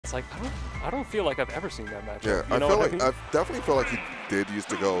it's like, I don't feel like I've ever seen that matchup. Yeah, You know what I mean? I definitely feel like he did used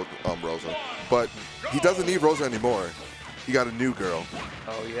to go Rosa, but he doesn't need Rosa anymore. He got a new girl.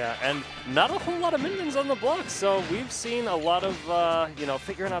 Oh yeah, and not a whole lot of minions on the block, so we've seen a lot of you know,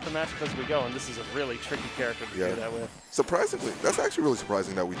 figuring out the matchup as we go, and this is a really tricky character to do that with. Surprisingly, that's actually really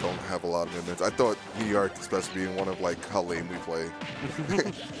surprising that we don't have a lot of minions. I thought New York, especially being one of like how lame we play,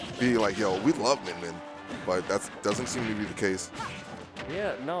 be like, yo, we love minion, but that doesn't seem to be the case.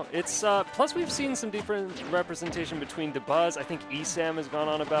 Yeah, no, it's, plus we've seen some different representation between Dabuz. I think Sam has gone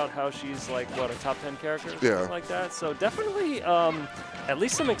on about how she's like, what, a top 10 character or something like that. So definitely, at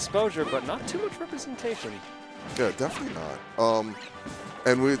least some exposure, but not too much representation. Yeah, definitely not.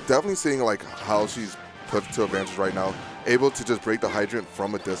 And we're definitely seeing like how she's put to advantage right now, able to just break the hydrant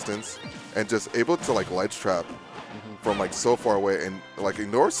from a distance and just able to like ledge trap from like so far away and like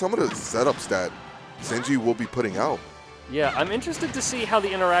ignore some of the setups that Sinji will be putting out. Yeah, I'm interested to see how the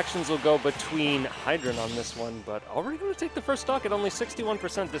interactions will go between Hydrant on this one, but already going to take the first stock at only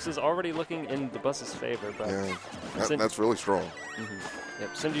 61%. This is already looking in Dabuz's favor. But yeah, that's really strong.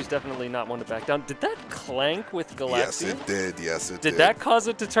 Yep, Sinji's definitely not one to back down. Did that clank with Galaxian? Yes, it did. Yes, it did. Did that cause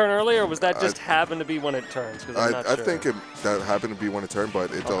it to turn early, or was that just happen to be when it turns? I think that happened to be when it turned,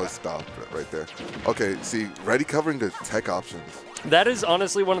 but it does stop right there. Okay, see, ready covering the tech options. That is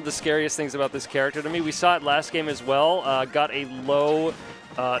honestly one of the scariest things about this character to me. We saw it last game as well. Got a low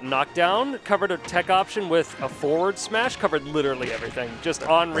knockdown, covered a tech option with a forward smash, covered literally everything. Just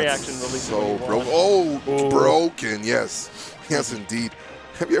on reaction, release. So broken, yes. Yes, indeed.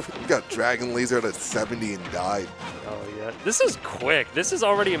 Have you ever got Dragon Laser at 70 and died? Oh, yeah. This is quick. This is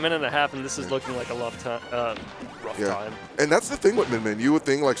already a minute and a half, and this is looking like a rough time. And that's the thing with Min Min. You would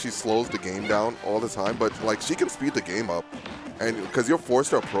think like she slows the game down all the time, but like she can speed the game up. And because you're forced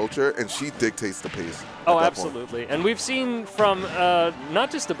to approach her, and she dictates the pace. Oh, absolutely. And we've seen from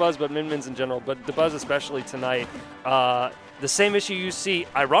not just Dabuz, but Min Mins in general, but Dabuz especially tonight, the same issue you see,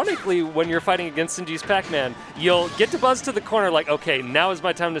 ironically, when you're fighting against Sinji's PacMan. You'll get Dabuz to the corner like, okay, now is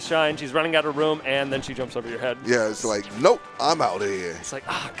my time to shine. She's running out of room, and then she jumps over your head. Yeah, it's like, nope, I'm out of here. It's like,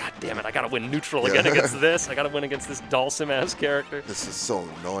 oh, god damn it, I gotta win neutral again against this. I gotta win against this W.Semis character. This is so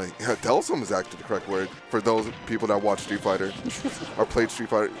annoying. Yeah, W.Semis is actually the correct word for those people that watch Street Fighter or played Street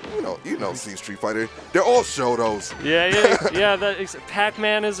Fighter. You know, see Street Fighter. They're all Shotos. Yeah.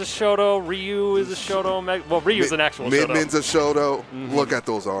 PacMan is a Shoto. Ryu is a Shoto. Well, Ryu is an actual Shoto. Min-Min's a Shoto. Look at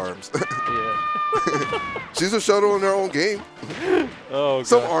those arms. She's a Shoto in her own game. Oh, God.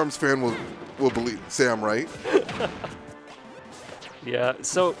 Some ARMS fan will say I'm right. Yeah,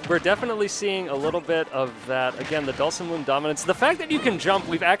 so we're definitely seeing a little bit of that. Again, the Dulcim Loom dominance. The fact that you can jump,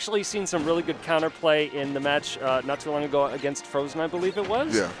 we've actually seen some really good counterplay in the match not too long ago against Frozen, I believe it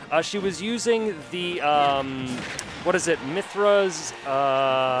was. Yeah. She was using the, what is it, Mithra's,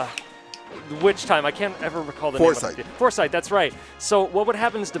 which time? I can't ever recall the name of it. Foresight, that's right. So what would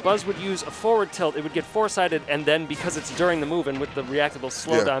happen is Dabuz would use a forward tilt, it would get foresighted, and then because it's during the move and with the reactable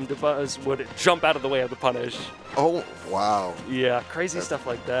slowdown, Dabuz would jump out of the way of the punish. Oh, wow. Yeah, crazy stuff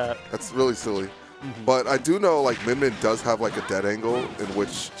like that. That's really silly. But I do know like Min Min does have like a dead angle in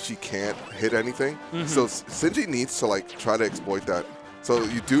which she can't hit anything. So Sinji needs to like try to exploit that. So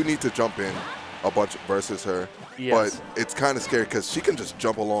you do need to jump in a bunch versus her. But it's kind of scary because she can just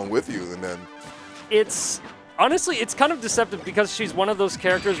jump along with you, and then honestly, it's kind of deceptive because she's one of those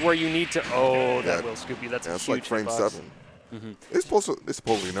characters where you need to that will scoop you. That's a huge like frame 7. They're supposed to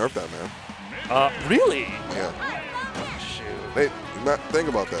nerf that, man. Really? Yeah. Oh, shoot. Hey, think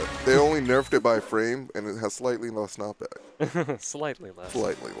about that. They only nerfed it by a frame, and it has slightly less knockback. Slightly less.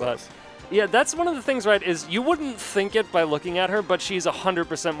 Slightly less. Yeah, that's one of the things, right, is you wouldn't think it by looking at her, but she's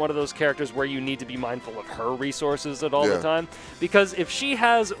 100% one of those characters where you need to be mindful of her resources at all the time. Because if she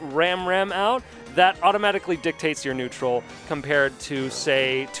has Ram out, that automatically dictates your neutral compared to,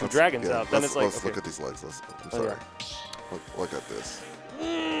 say, two dragons out. Then it's like, let's look at these legs. I'm sorry. Look at this.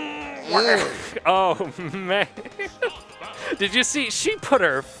 Oh, man. Did you see? She put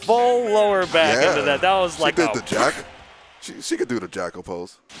her full lower back into that. That was like she did the jack. She could do the jackal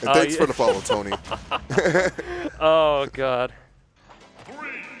pose. And thanks for the follow, Tony. Oh, God.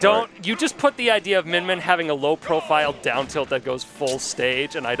 You just put the idea of Min Min having a low-profile down tilt that goes full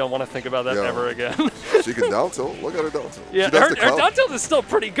stage, and I don't want to think about that ever again. She can down tilt. Look at her down tilt. Yeah, her down tilt is still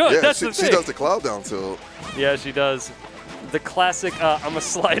pretty good. Yeah, That's the thing. She does the cloud down tilt. Yeah, she does. The classic, I'm a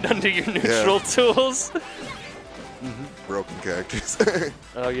slide under your neutral tools. broken characters.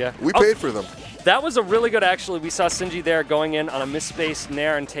 Oh, yeah. We paid for them. That was a really good, actually. We saw Sinji there going in on a misspaced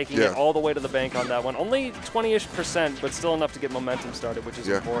nair and taking it all the way to the bank on that one. Only 20-ish%, but still enough to get momentum started, which is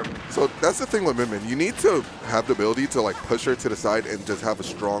important. So that's the thing with Min. You need to have the ability to like push her to the side and just have a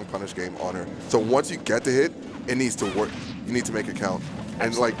strong punish game on her. So once you get the hit, it needs to work. You need to make it count.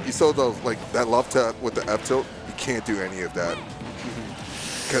 And like you saw those like that love tap with the F tilt, you can't do any of that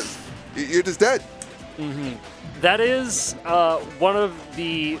because you're just dead. That is one of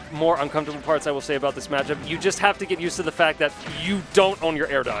the more uncomfortable parts I will say about this matchup. You just have to get used to the fact that you don't own your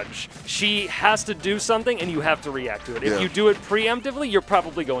air dodge. She has to do something, and you have to react to it. If you do it preemptively, you're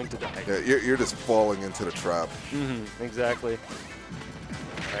probably going to die. Yeah, you're just falling into the trap. Exactly.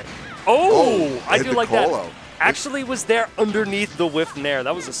 Right. Oh, I do like that. Out. Actually was there underneath the whiff nair.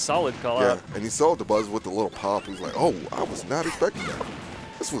 That was a solid call out. Yeah, and you saw Dabuz with the little pop. He was like, oh, I was not expecting that.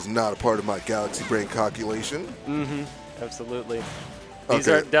 This was not a part of my Galaxy Brain calculation. Absolutely. These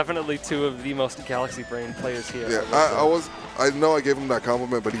are definitely two of the most Galaxy Brain players here. Yeah, I know I gave him that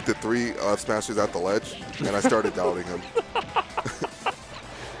compliment, but he did 3 smashes at the ledge, and I started doubting him.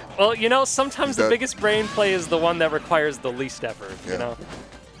 Well, you know, sometimes the biggest brain play is the one that requires the least effort, you know?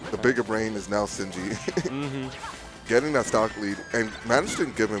 The bigger brain is now Sinji. Getting that stock lead, and managed to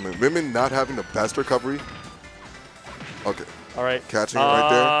give him Min not having the best recovery. Okay. All right. Catching it right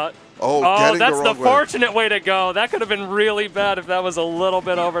there. Oh, that's the fortunate way to go. That could have been really bad if that was a little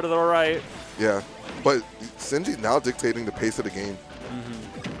bit over to the right. Yeah, but Sinji's now dictating the pace of the game.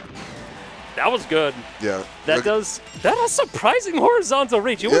 That was good. Yeah. That has surprising horizontal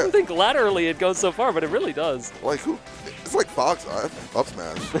reach. You wouldn't think laterally it goes so far, but it really does. Like who? It's like Fox up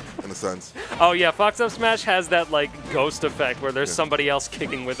smash in a sense. Oh yeah, Fox up smash has that like ghost effect where there's somebody else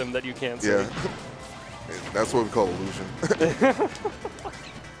kicking with him that you can't see. Yeah. That's what we call illusion.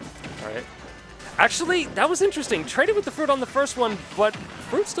 All right. Actually, that was interesting. Traded with the fruit on the first one, but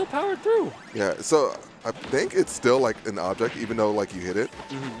fruit still powered through. Yeah, so I think it's still like an object, even though like you hit it.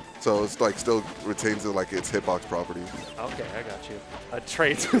 So it's like still retains like its hitbox property. Okay, I got you.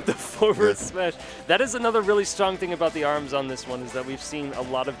 Trades with the forward smash. That is another really strong thing about the arms on this one is that we've seen a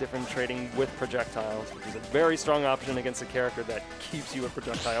lot of different trading with projectiles, which is a very strong option against a character that keeps you at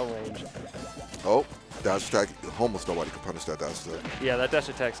projectile range. Oh, dash attack. Almost nobody can punish that dash attack. Yeah, that dash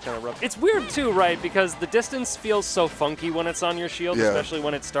attack's kind of rough. It's weird too, right? Because the distance feels so funky when it's on your shield, especially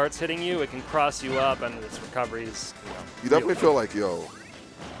when it starts hitting you. It can cross you up, and its recoveries, you definitely feel like, yo,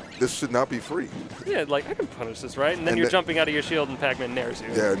 this should not be free. Yeah, like, I can punish this, right? And then you're jumping out of your shield and PacMan nairs you.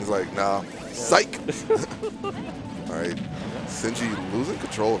 Yeah, and he's like, nah, psych! All right, Sinji losing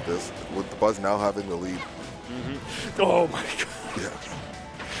control of this, with the Buzz now having the lead. Oh my god. Yeah.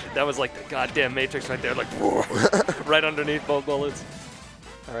 That was like the goddamn Matrix right there, like, right underneath both bullets.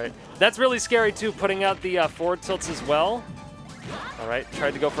 All right. That's really scary, too, putting out the forward tilts as well. All right.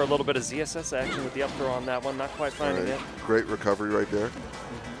 Tried to go for a little bit of ZSS action with the up throw on that one. Not quite finding it. Great recovery right there.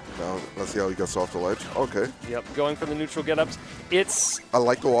 Now, let's see how he gets off the ledge. Okay. Yep, going for the neutral get-ups. I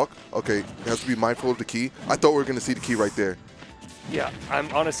like the walk. Okay, he has to be mindful of the key. I thought we were going to see the key right there. Yeah, I'm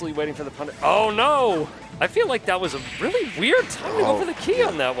honestly waiting for the punish. Oh, no! I feel like that was a really weird time to go for the key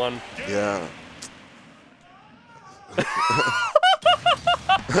on that one. Yeah.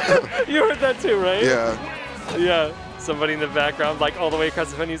 You heard that too, right? Yeah. Yeah. Somebody in the background, like all the way across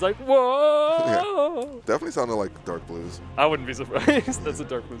the front, he's like, whoa! Yeah. Definitely sounded like Dark Blues. I wouldn't be surprised. That's a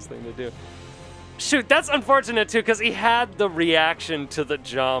Dark Blues thing to do. Shoot, that's unfortunate too, because he had the reaction to the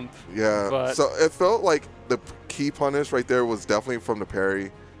jump. Yeah. But so it felt like the key punish right there was definitely from the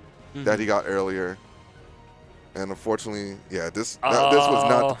parry that he got earlier. And unfortunately, yeah, this was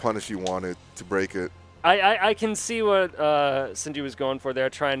not the punish you wanted to break it. I can see what Sinji was going for there,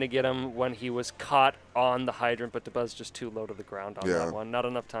 trying to get him when he was caught on the hydrant, but Dabuz just too low to the ground on that one. Not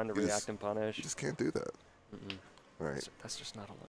enough time to react and punish. You just can't do that. Right. That's just not allowed.